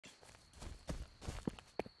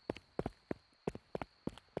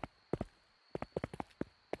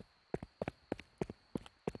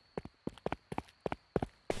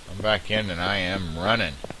back in and I am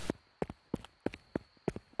running.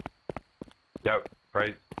 Yep,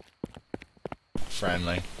 right.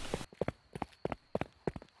 Friendly.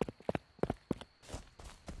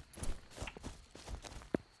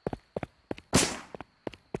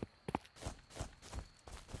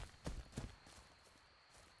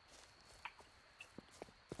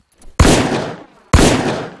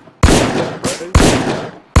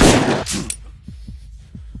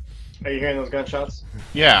 Are you hearing those gunshots?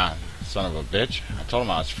 Yeah, son of a bitch. I told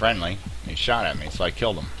him I was friendly. He shot at me, so I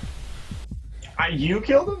killed him. You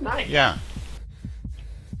killed him? Nice. Yeah.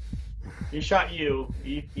 He shot you,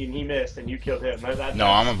 and he missed, and you killed him. No,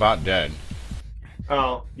 I'm about dead.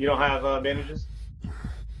 Oh, you don't have bandages?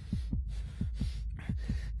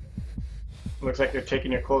 Looks like they're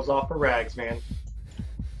taking your clothes off for rags, man.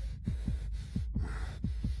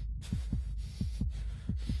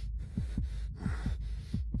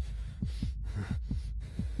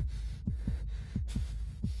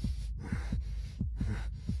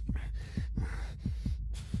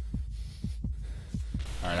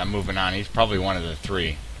 Alright, I'm moving on. He's probably one of the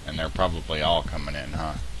three, and they're probably all coming in,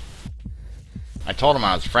 huh? I told him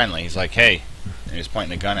I was friendly. He's like, hey. And he was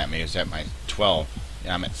pointing the gun at me. He was at my 12.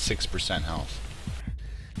 Yeah, I'm at 6% health.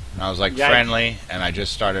 And I was like, friendly, and I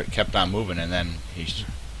just kept on moving, and then he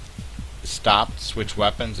stopped, switched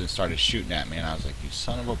weapons, and started shooting at me, and I was like, you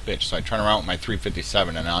son of a bitch. So I turned around with my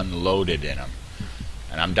 357 and unloaded in him.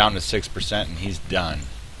 And I'm down to 6%, and he's done.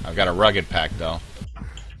 I've got a rugged pack, though.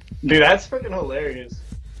 Dude, that's freaking hilarious.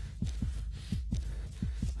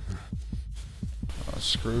 Oh,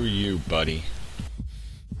 screw you, buddy.